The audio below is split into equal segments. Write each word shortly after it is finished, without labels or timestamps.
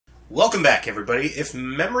Welcome back, everybody. If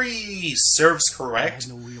memory serves correct,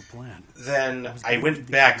 no real plan. then I went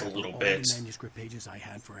back a little bit. The manuscript pages I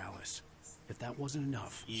had for Alice. If that wasn't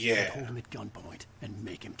enough, Yeah. I'd hold him at gunpoint and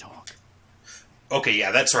make him talk. Okay,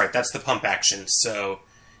 yeah, that's right. That's the pump action. So,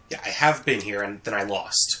 yeah, I have been here, and then I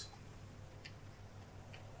lost.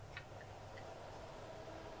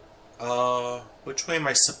 Which way am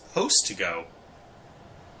I supposed to go?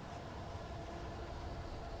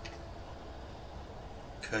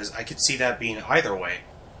 Because I could see that being either way.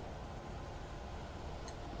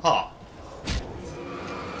 Huh.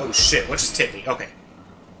 Oh shit, what just hit me? Okay.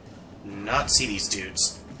 Not see these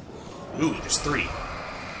dudes. Ooh, there's three.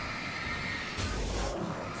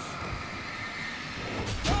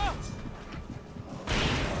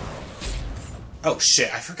 Oh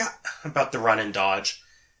shit, I forgot about the run and dodge.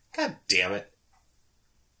 God damn it.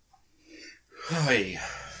 Hey.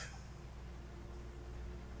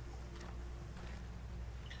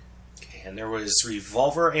 Okay, and there was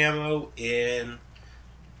revolver ammo in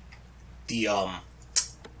the,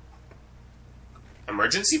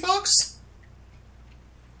 emergency box?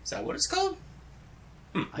 Is that what it's called?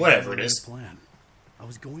 Whatever it is. Plan. I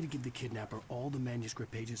was going to give the kidnapper all the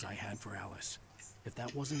manuscript pages I had for Alice. If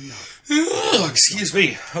that wasn't enough... Oh, excuse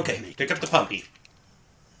me. Okay, pick up the pumpy.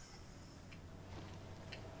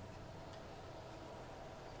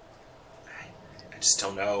 I just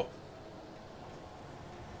don't know.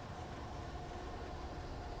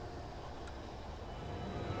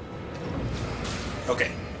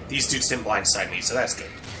 Okay, these dudes didn't blindside me, so that's good.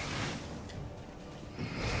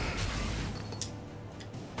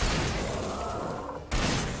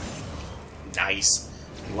 Nice.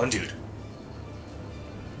 One dude.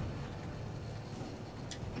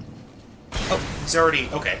 Oh, he's already...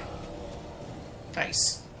 okay.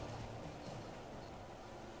 Nice.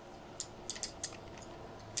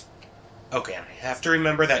 Okay, and I have to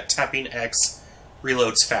remember that tapping X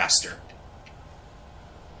reloads faster.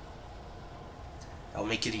 I'll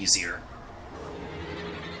make it easier.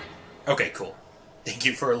 Okay, cool. Thank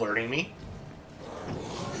you for alerting me.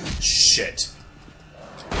 Shit.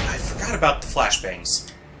 I forgot about the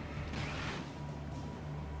flashbangs.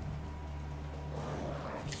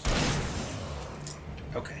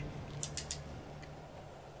 Okay.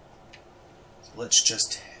 So let's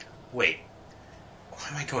just... wait. Why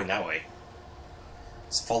am I going that way?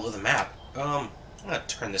 Let's follow the map. I'm gonna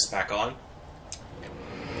turn this back on.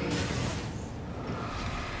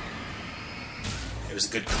 It was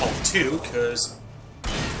a good call, too, because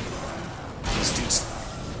these dudes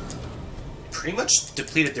pretty much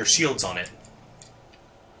depleted their shields on it.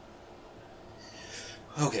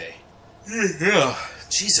 Okay. Yeah.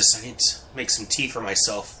 Jesus, I need to make some tea for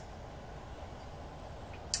myself.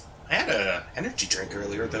 I had an energy drink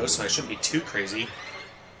earlier, though, so I shouldn't be too crazy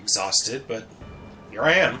exhausted, but here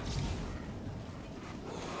I am.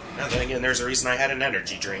 Now, then again, there's a reason I had an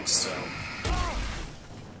energy drink, so...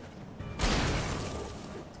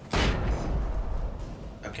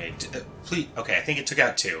 Okay, please... okay, I think it took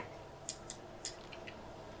out two.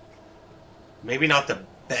 Maybe not the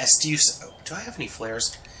best use... oh, do I have any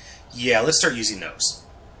flares? Yeah, let's start using those.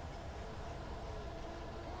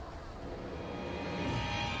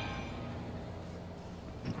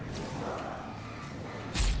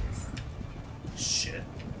 Shit.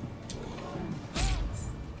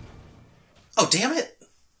 Oh, damn it!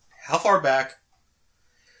 How far back?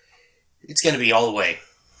 It's gonna be all the way.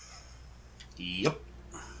 Yep.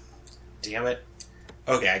 Damn it.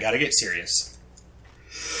 Okay, I gotta get serious.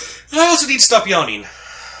 I also need to stop yawning.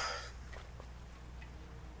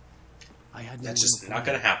 That's just not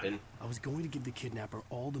gonna happen. I was going to give the kidnapper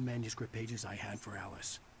all the manuscript pages I had for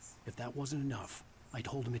Alice. If that wasn't enough, I'd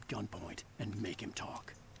hold him at gunpoint and make him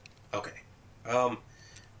talk. Okay.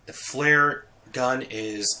 The flare gun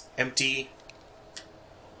is empty.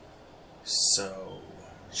 So...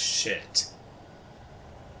 shit.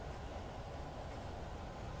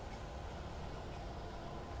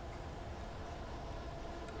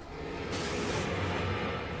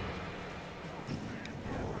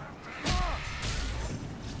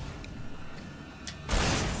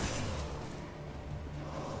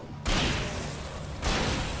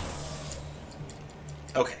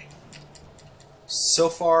 Okay. So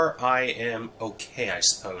far, I am okay, I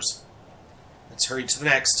suppose. Let's hurry to the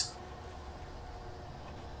next.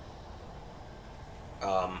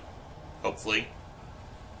 Hopefully.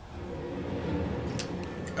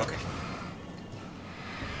 Okay.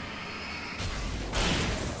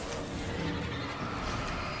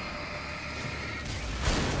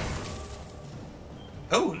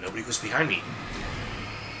 Oh, nobody was behind me.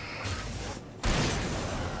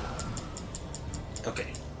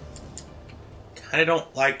 Okay. I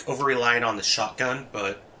don't like over-relying on the shotgun,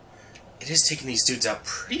 but it is taking these dudes out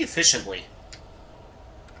pretty efficiently.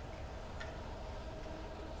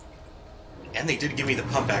 And they did give me the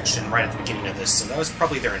pump action right at the beginning of this, so that was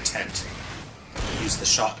probably their intent. Use the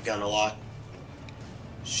shotgun a lot.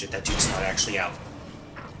 Shit, that dude's not actually out.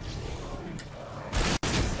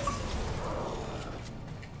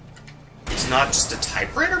 It's not just a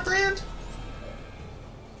typewriter brand?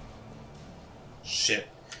 Shit.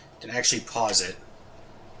 Didn't actually pause it.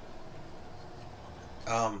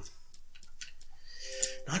 Not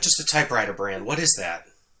just a typewriter brand. What is that?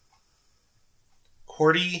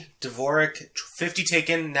 Cordy, Dvorak, 50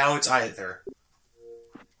 taken, now it's either.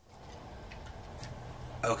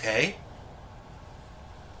 Okay.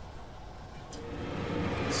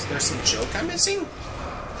 Is there some joke I'm missing?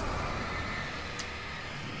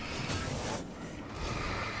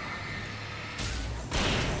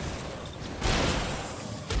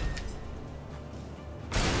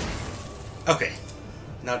 Okay.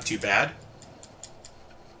 Not too bad.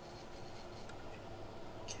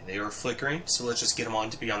 Okay, they were flickering, so let's just get them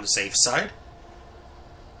on to be on the safe side.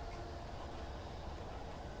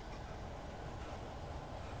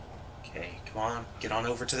 Okay, come on. Get on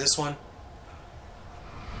over to this one.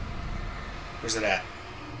 Where's it at?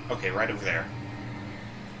 Okay, right over there.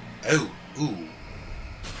 Oh, ooh.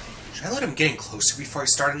 Should I let him get in closer before I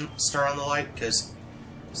start on the light? Because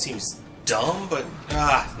it seems dumb, but...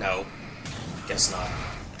 no. Guess not.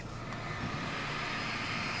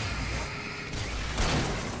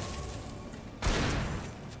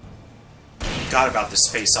 Forgot about this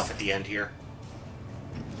face-off at the end here.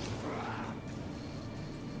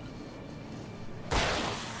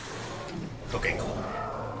 Okay, cool.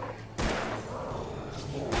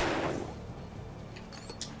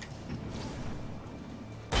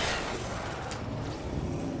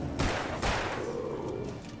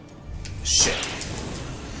 Shit.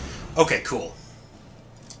 Okay, cool.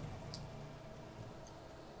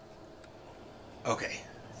 Okay.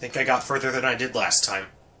 I think I got further than I did last time.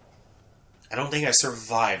 I don't think I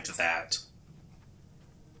survived that.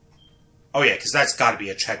 Oh yeah, because that's got to be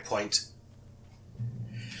a checkpoint.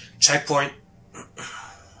 Checkpoint.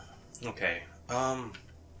 Okay.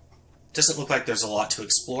 Doesn't look like there's a lot to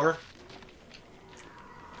explore.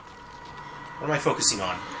 What am I focusing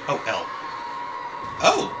on? Oh, L.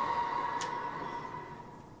 Oh!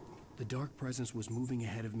 The dark presence was moving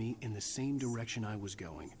ahead of me in the same direction I was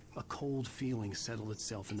going. A cold feeling settled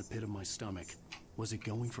itself in the pit of my stomach. Was it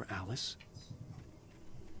going for Alice?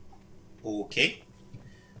 Okay.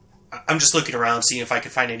 I'm just looking around, seeing if I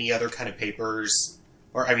can find any other kind of papers.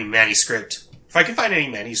 Or, I mean, manuscript. If I can find any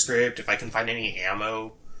manuscript, if I can find any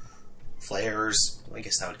ammo, flares, I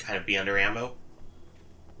guess that would kind of be under ammo.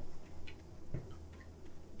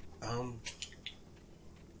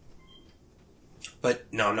 But,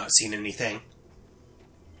 no, I'm not seeing anything.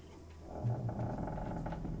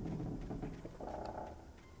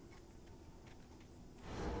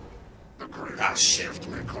 Ah, shit.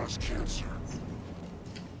 May cause cancer.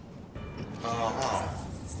 Oh.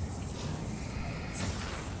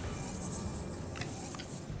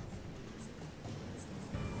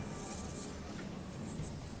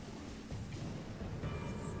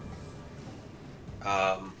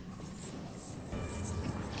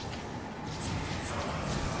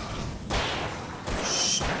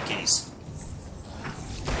 Sharkies.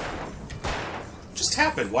 Just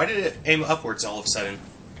happened. Why did it aim upwards all of a sudden?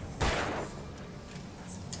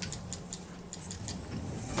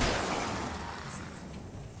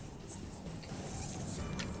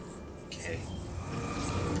 Okay.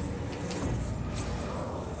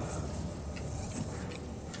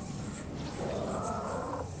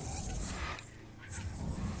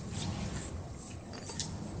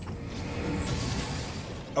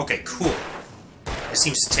 Okay, cool. It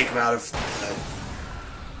seems to take him out of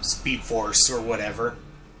Speed Force or whatever.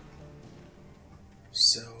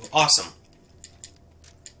 So, awesome.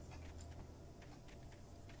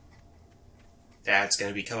 That's going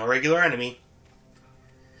to become a regular enemy.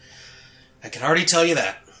 I can already tell you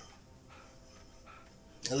that.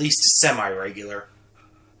 At least semi-regular.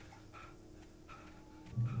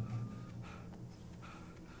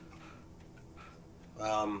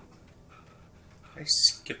 I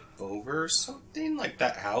skip over something like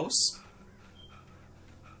that house?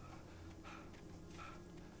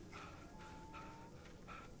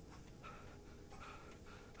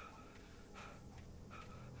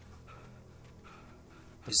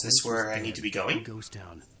 Is this where I need to be going? Ghost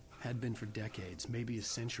town. Had been for decades, maybe a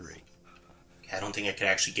century. I don't think I could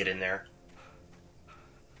actually get in there.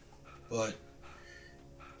 But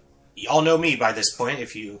y'all know me by this point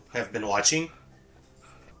if you have been watching.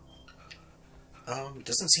 It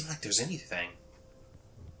doesn't seem like there's anything.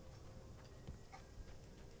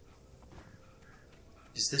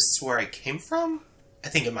 Is this where I came from? I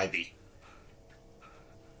think it might be.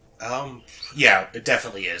 Yeah, it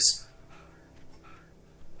definitely is.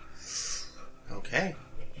 Okay.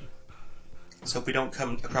 Let's hope we don't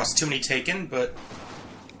come across too many taken, but...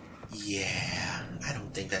 yeah, I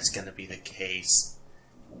don't think that's gonna be the case.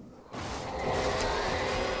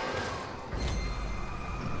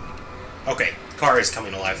 Okay, car is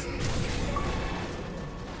coming alive.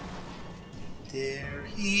 They're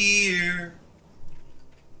here.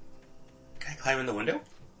 Can I climb in the window?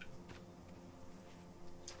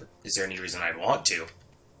 Is there any reason I'd want to?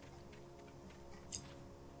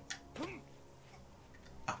 Oh,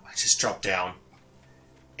 I just dropped down.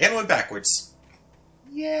 And went backwards.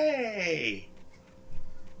 Yay!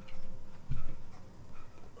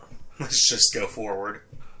 Let's just go forward.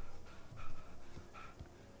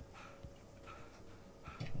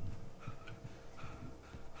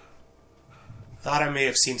 Thought I may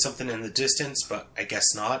have seen something in the distance, but I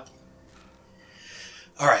guess not.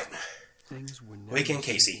 Alright. Things were never Wake in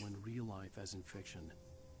Casey. in real life as in fiction.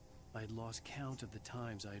 I had lost count of the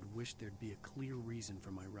times I had wished there'd be a clear reason for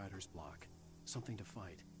my writer's block. Something to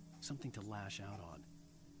fight. Something to lash out on.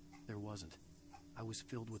 There wasn't. I was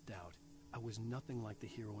filled with doubt. I was nothing like the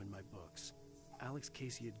hero in my books. Alex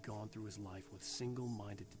Casey had gone through his life with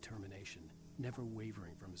single-minded determination, never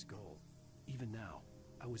wavering from his goal. Even now,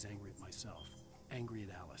 I was angry at myself, angry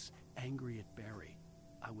at Alice, angry at Barry.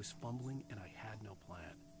 I was fumbling and I had no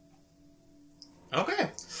plan. Okay.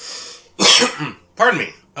 Pardon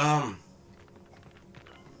me. I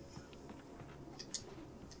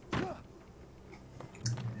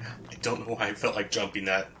don't know why I felt like jumping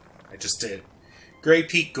that. I just did. Grey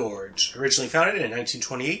Peak Gorge. Originally founded in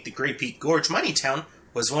 1928, the Grey Peak Gorge mining town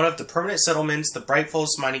was one of the permanent settlements the Bright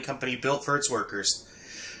Falls Mining Company built for its workers.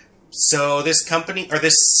 So this company, or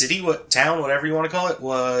this city, town, whatever you want to call it,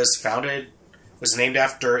 was named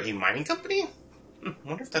after a mining company? I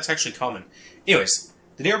wonder if that's actually common. Anyways,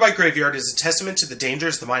 the nearby graveyard is a testament to the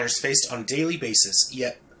dangers the miners faced on a daily basis,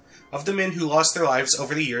 yet, of the men who lost their lives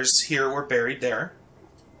over the years here were buried there.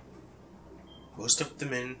 Most of the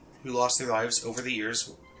men who lost their lives over the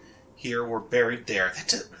years here were buried there.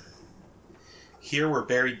 Here were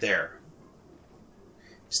buried there.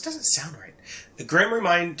 This doesn't sound right. A grim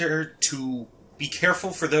reminder to be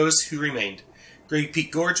careful for those who remained. Grey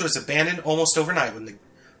Peak Gorge was abandoned almost overnight when the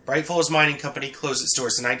Bright Falls Mining Company closed its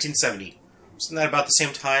doors in 1970. Wasn't that about the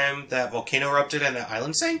same time that volcano erupted and the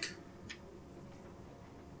island sank?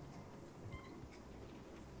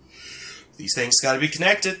 These things gotta be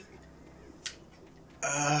connected.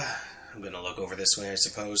 I'm gonna look over this way, I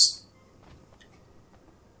suppose.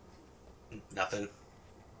 Nothing.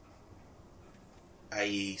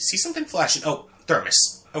 I see something flashing. Oh,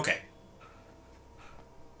 thermos. Okay.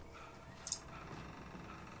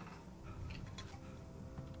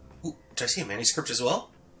 Ooh, did I see a manuscript as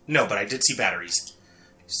well? No, but I did see batteries.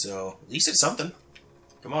 So, at least it's something.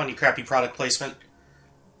 Come on, you crappy product placement.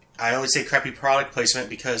 I only say crappy product placement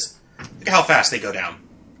because look at how fast they go down.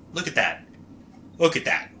 Look at that. Look at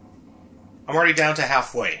that. I'm already down to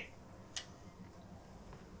halfway.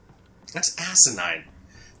 That's asinine.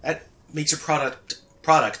 That makes your product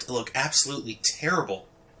look absolutely terrible.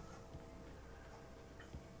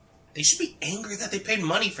 They should be angry that they paid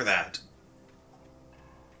money for that.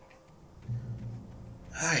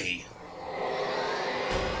 Hi.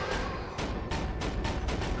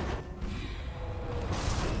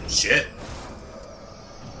 Shit.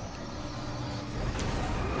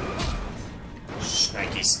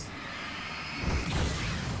 Shnikes.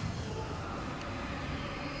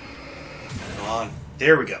 Come on.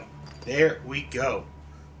 There we go. There we go.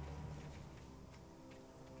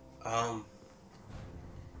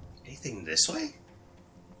 Anything this way?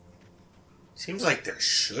 Seems like there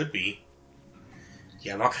should be.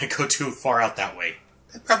 Yeah, I'm not going to go too far out that way.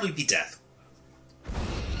 That'd probably be death.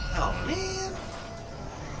 Oh, man.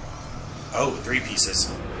 Oh, 3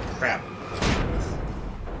 pieces. Crap.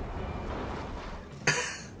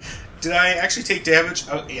 Did I actually take damage?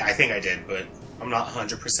 Oh, yeah, I think I did, but I'm not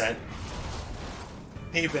 100%.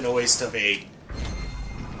 May have been a waste of a...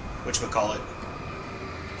 whatchamacallit?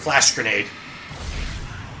 Flash grenade.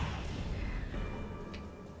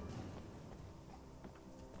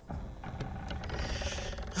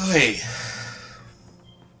 Oy.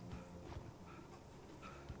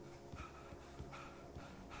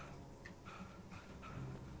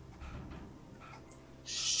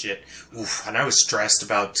 Shit. Oof, and I was stressed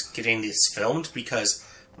about getting this filmed because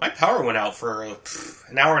my power went out for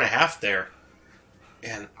an hour and a half there.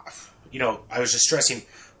 And, you know, I was just stressing,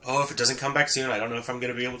 Oh, if it doesn't come back soon, I don't know if I'm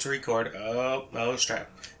going to be able to record. Oh, strap.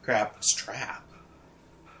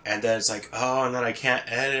 And then it's like, oh, and then I can't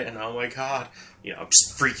edit, and oh my god. You know, I'm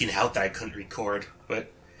just freaking out that I couldn't record.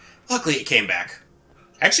 But luckily it came back.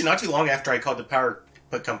 Actually, not too long after I called the power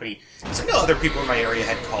company, because I know other people in my area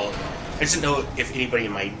had called. I just didn't know if anybody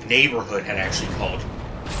in my neighborhood had actually called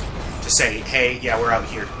to say, hey, yeah, we're out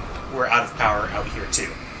here. We're out of power out here,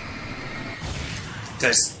 too.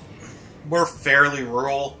 Because we're fairly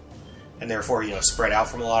rural, and therefore, you know, spread out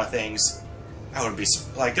from a lot of things. I wouldn't be,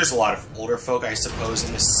 like, there's a lot of older folk, I suppose,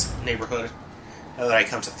 in this neighborhood, now that I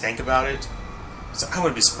come to think about it. So I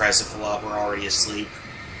wouldn't be surprised if a lot were already asleep.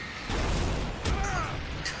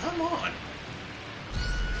 Come on.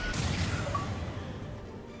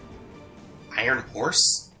 Iron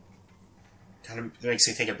Horse? Kind of makes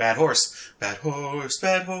me think of Bad Horse. Bad horse,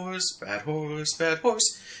 bad horse, bad horse, bad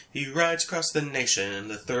horse. He rides across the nation,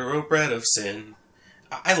 the thoroughbred of sin.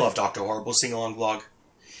 I love Dr. Horrible's sing-along vlog.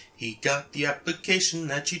 He got the application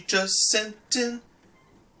that you just sent in.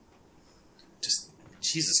 Just,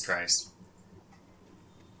 Jesus Christ.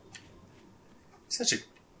 Such a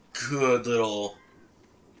good little,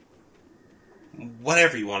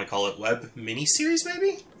 whatever you want to call it, web miniseries,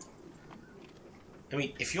 maybe? I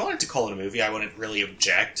mean, if you wanted to call it a movie, I wouldn't really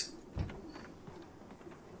object.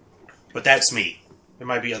 But that's me. There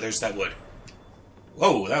might be others that would.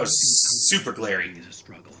 Whoa, that was super glaring. Is a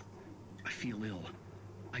struggle. I feel ill.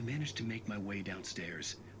 I managed to make my way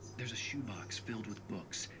downstairs. There's a shoebox filled with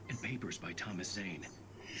books and papers by Thomas Zane.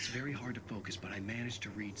 It's very hard to focus, but I managed to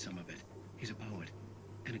read some of it. He's a poet,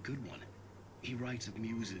 and a good one. He writes of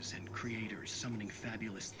muses and creators summoning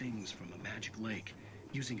fabulous things from a magic lake,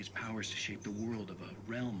 using his powers to shape the world of a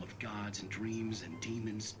realm of gods and dreams and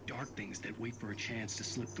demons, dark things that wait for a chance to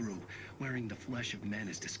slip through, wearing the flesh of men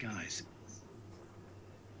as disguise.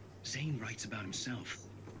 Zane writes about himself,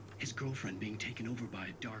 his girlfriend being taken over by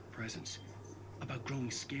a dark presence, about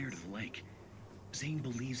growing scared of the lake. Zane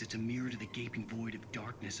believes it's a mirror to the gaping void of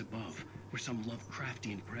darkness above, where some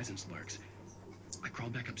Lovecraftian presence lurks. I crawl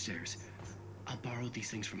back upstairs. I'll borrow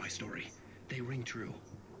these things for my story. They ring true.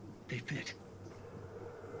 They fit.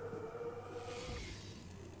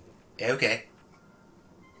 Okay.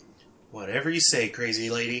 Whatever you say, crazy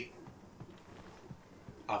lady.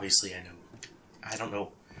 Obviously, I know. I don't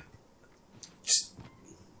know. Just...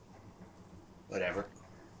 whatever.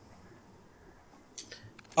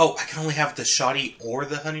 Oh, I can only have the shoddy or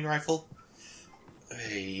the hunting rifle?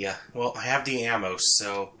 Yeah. Well, I have the ammo,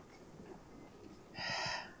 so...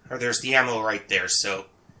 or there's the ammo right there, so...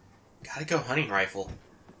 gotta go hunting rifle.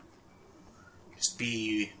 Just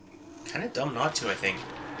be... kind of dumb not to, I think.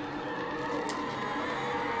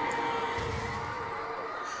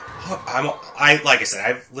 Like I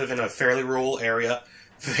said, I live in a fairly rural area,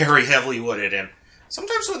 very heavily wooded, and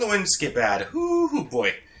sometimes when the winds get bad, ooh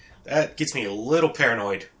boy, that gets me a little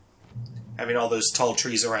paranoid, having all those tall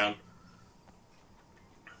trees around.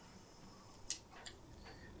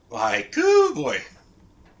 Like, ooh boy.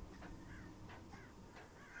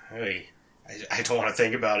 Hey, I don't want to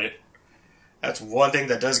think about it. That's one thing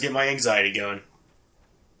that does get my anxiety going.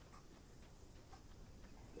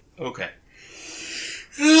 Okay.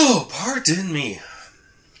 Oh, pardon me.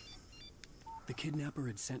 The kidnapper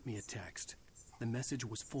had sent me a text. The message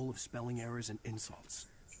was full of spelling errors and insults.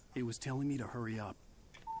 It was telling me to hurry up.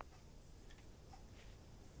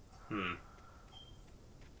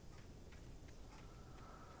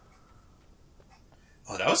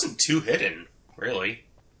 Oh, that wasn't too hidden, really.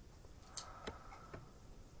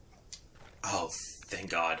 Oh, thank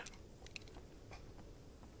God.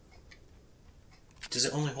 Does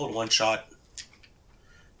it only hold one shot?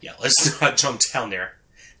 Yeah, let's not jump down there.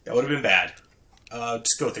 That would have been bad.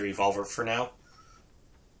 Just go with the revolver for now.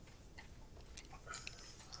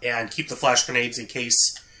 And keep the flash grenades in case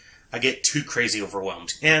I get too crazy overwhelmed.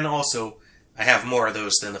 And also, I have more of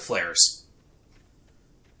those than the flares.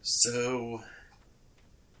 So...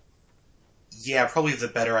 yeah, probably the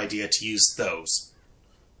better idea to use those.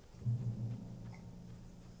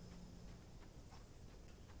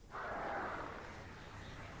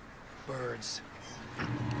 Birds.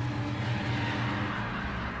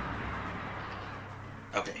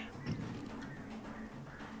 Okay.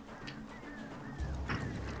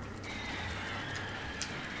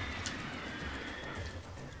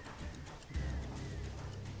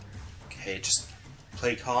 Okay, just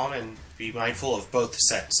play calm and be mindful of both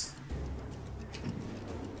sets.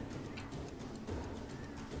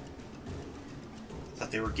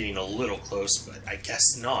 Thought they were getting a little close, but I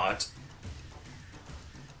guess not.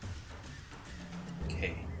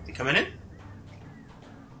 Okay, they coming in?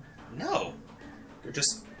 No. They're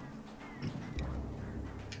just...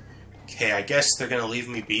 Okay, I guess they're gonna leave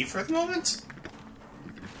me be for the moment?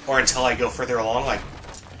 Or until I go further along, like,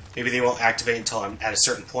 maybe they won't activate until I'm at a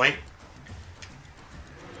certain point?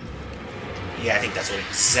 Yeah, I think that's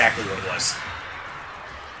exactly what it was.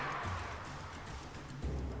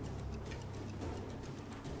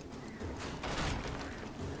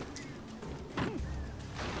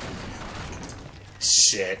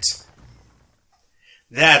 Shit.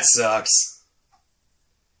 That sucks.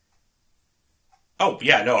 Oh,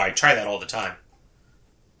 yeah, no, I try that all the time.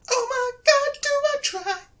 Oh my god, do I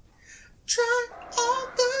try? Try all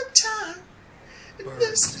the time. And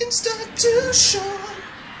this institution.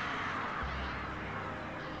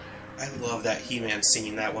 I love that He-Man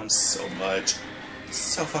singing that one so much.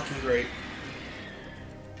 So fucking great.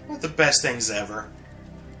 One of the best things ever.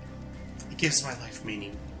 It gives my life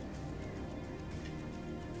meaning.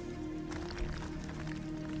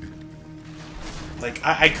 Like,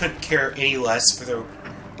 I couldn't care any less for the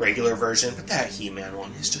regular version, but that He-Man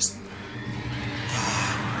one is just...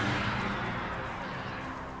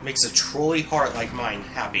 makes a trolley heart like mine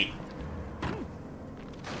happy.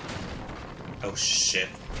 Oh, shit.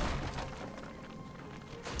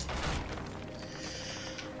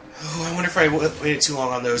 Oh, I wonder if I waited too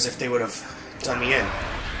long on those, if they would have done me in.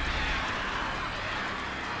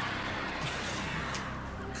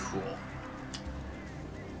 Cool.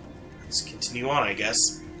 Let's continue on, I guess.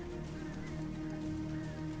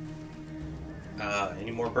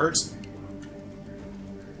 Any more birds?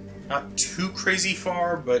 Not too crazy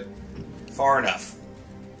far, but far enough.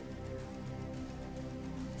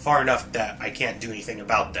 Far enough that I can't do anything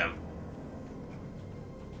about them.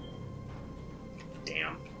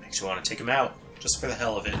 Damn. I actually want to take them out, just for the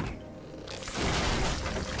hell of it.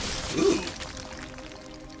 Ooh.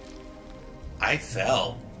 I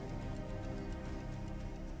fell.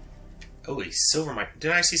 Oh, a silver mine.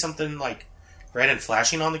 Did I see something, like, red and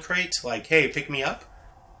flashing on the crate? Like, hey, pick me up?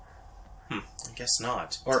 I guess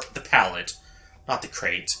not. Or the pallet, not the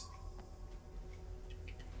crate.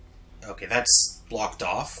 Okay, that's blocked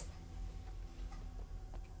off.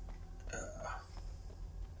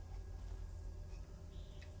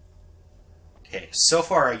 Okay, so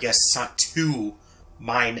far I guess it's not too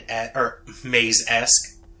or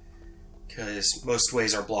maze-esque, because most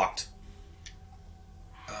ways are blocked.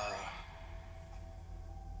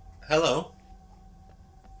 Hello.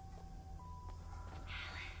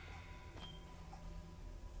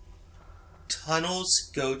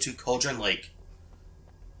 Tunnels go to Cauldron Lake.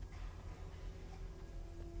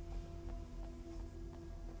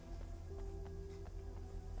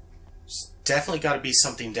 There's definitely got to be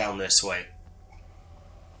something down this way.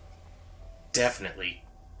 Definitely.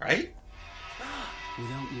 Right?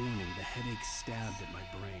 Without warning, the headache stabbed at my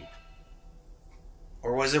brain.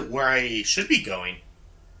 Or was it where I should be going?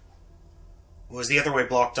 Was the other way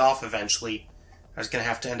blocked off eventually? I was going to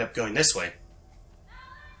have to end up going this way.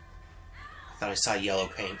 I thought I saw yellow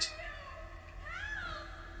paint.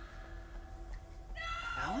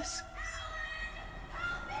 Alice?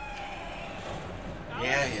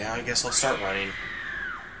 Yeah, I guess I'll start running.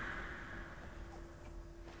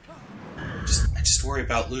 I just worry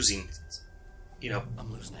about losing, you know,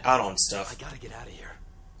 I'm losing it. out on stuff. I gotta get out of here.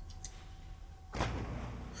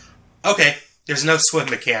 Okay, there's no swim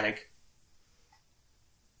mechanic.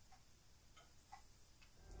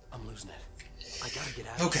 I'm losing it. I gotta get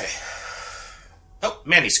out of Okay. Oh,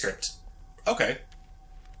 manuscript. Okay.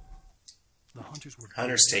 The hunters were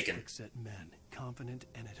Hunter's taken. thick-set men, confident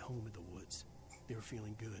and at home in the woods. They were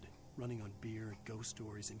feeling good, running on beer, ghost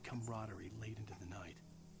stories, and camaraderie late into the night.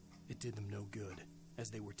 It did them no good,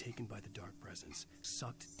 as they were taken by the dark presence,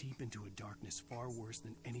 sucked deep into a darkness far worse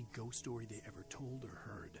than any ghost story they ever told or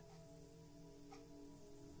heard.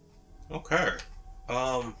 Okay.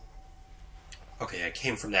 Okay, I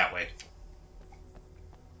came from that way.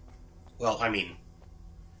 Well, I mean,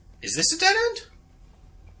 is this a dead end?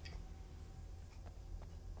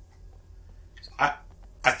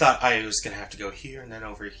 I thought I was going to have to go here and then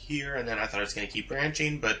over here, and then I thought I was going to keep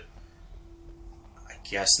branching, but I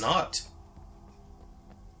guess not.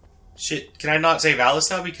 Shit, can I not save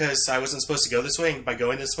Alice now because I wasn't supposed to go this way, and by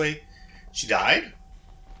going this way, she died?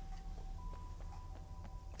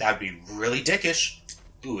 That'd be really dickish.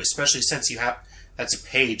 Ooh, especially since that's a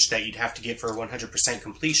page that you'd have to get for 100%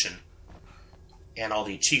 completion. And all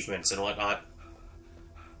the achievements and whatnot.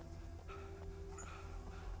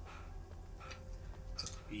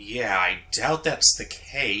 Yeah, I doubt that's the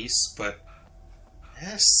case, but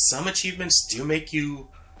some achievements do make you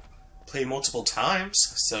play multiple times,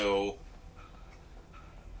 so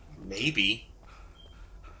maybe.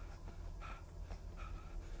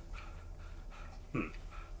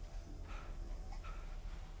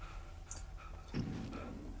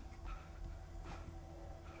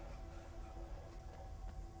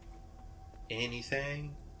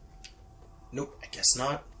 anything? Nope, I guess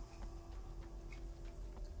not.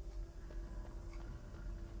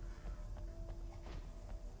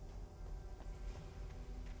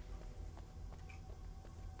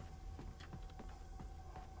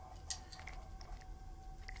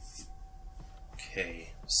 Okay,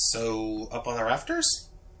 so up on the rafters?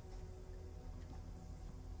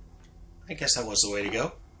 I guess that was the way to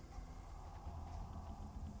go.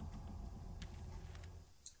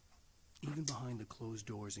 Even behind the closed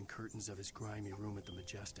doors and curtains of his grimy room at the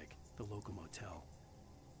Majestic, the local motel,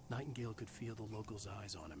 Nightingale could feel the locals'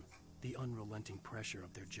 eyes on him, the unrelenting pressure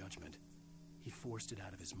of their judgment. He forced it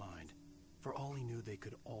out of his mind. For all he knew, they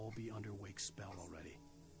could all be under Wake's spell already.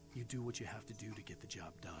 You do what you have to do to get the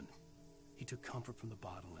job done. He took comfort from the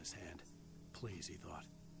bottle in his hand. Please, he thought,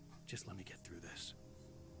 just let me get through this.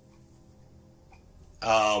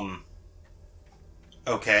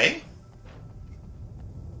 Okay.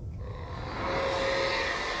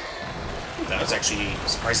 Ooh, that was actually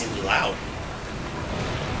surprisingly loud.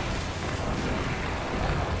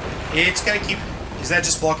 It's gonna keep... Is that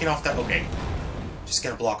just blocking off that... Okay. Just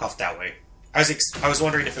gonna block off that way. I was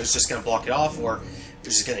wondering if it was just gonna block it off, or it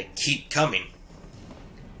was just gonna keep coming.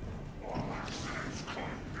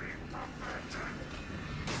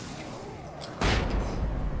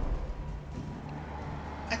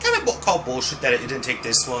 I kind of call bullshit that it didn't take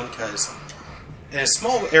this one, because in a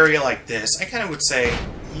small area like this, I kind of would say,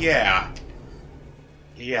 yeah,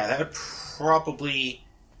 that would probably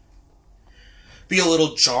be a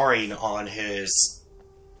little jarring on his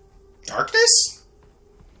darkness?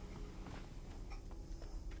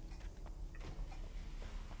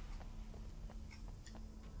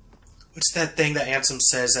 What's that thing that Ansem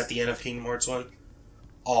says at the end of Kingdom Hearts 1?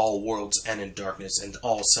 All worlds end in darkness, and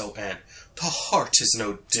also end. The heart is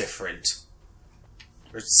no different.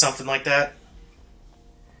 Or something like that.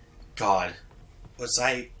 God.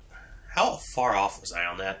 How far off was I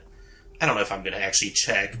on that? I don't know if I'm going to actually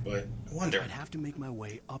check, but I wonder. I'd have to make my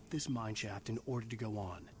way up this mine shaft in order to go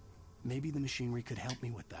on. Maybe the machinery could help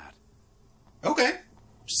me with that. Okay.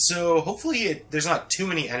 So, hopefully there's not too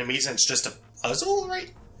many enemies and it's just a puzzle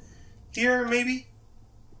right here, maybe?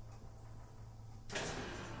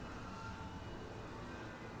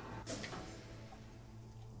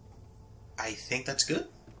 I think that's good.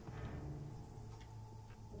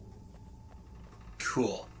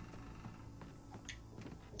 Cool.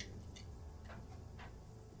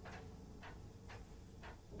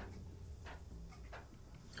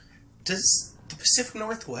 Does the Pacific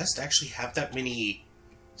Northwest actually have that many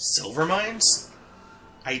silver mines?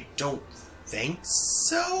 I don't think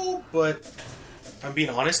so, but if I'm being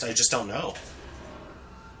honest, I just don't know.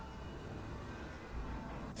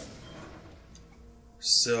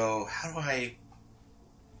 So, how do I...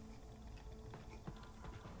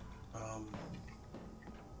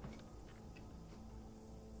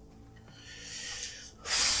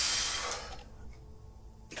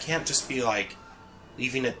 It can't just be like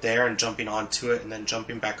leaving it there and jumping onto it and then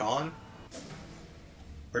jumping back on?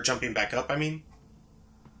 Or jumping back up, I mean?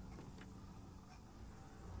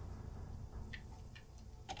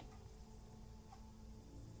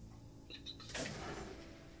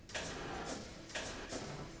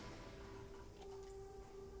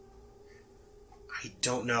 I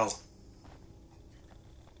don't know.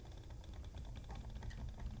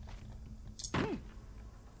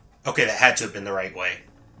 Okay, that had to have been the right way.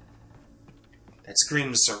 That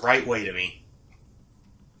screams the right way to me.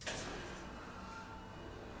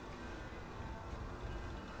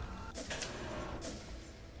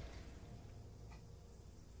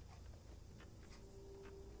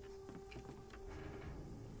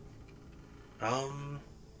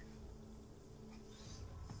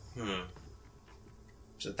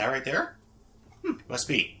 Is it that right there? Must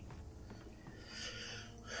be.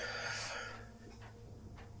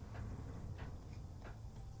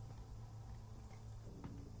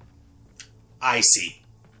 I see.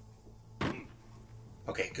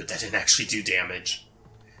 Okay, good, that didn't actually do damage.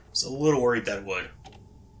 I was a little worried that it would.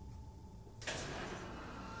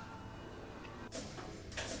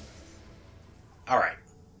 Alright.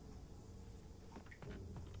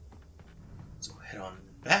 So head on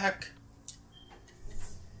back.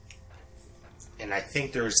 And I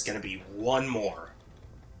think there's going to be one more.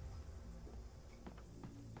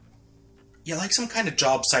 Yeah, like some kind of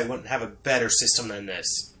job site wouldn't have a better system than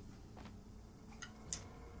this.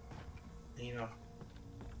 You know.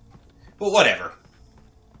 But whatever.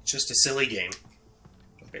 It's just a silly game.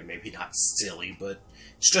 Okay, maybe not silly, but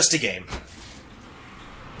it's just a game.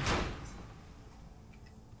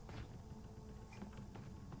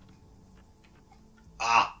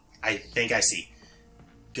 Ah, I think I see.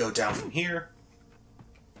 Go down from here.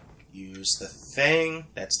 Use the thing.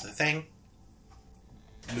 That's the thing.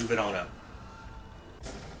 Move it on up.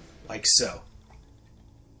 Like so.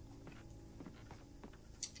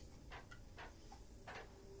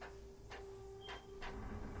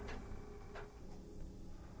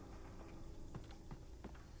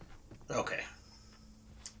 Okay.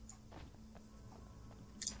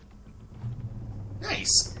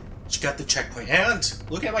 Nice. Just got the checkpoint. And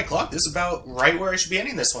looking at my clock, this is about right where I should be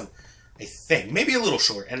ending this one. I think. Maybe a little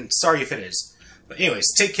short, and sorry if it is. But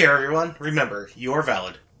anyways, take care, everyone. Remember, you're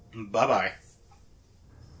valid. Bye-bye.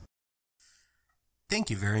 Thank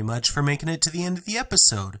you very much for making it to the end of the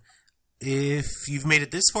episode. If you've made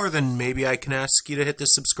it this far, then maybe I can ask you to hit the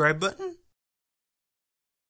subscribe button?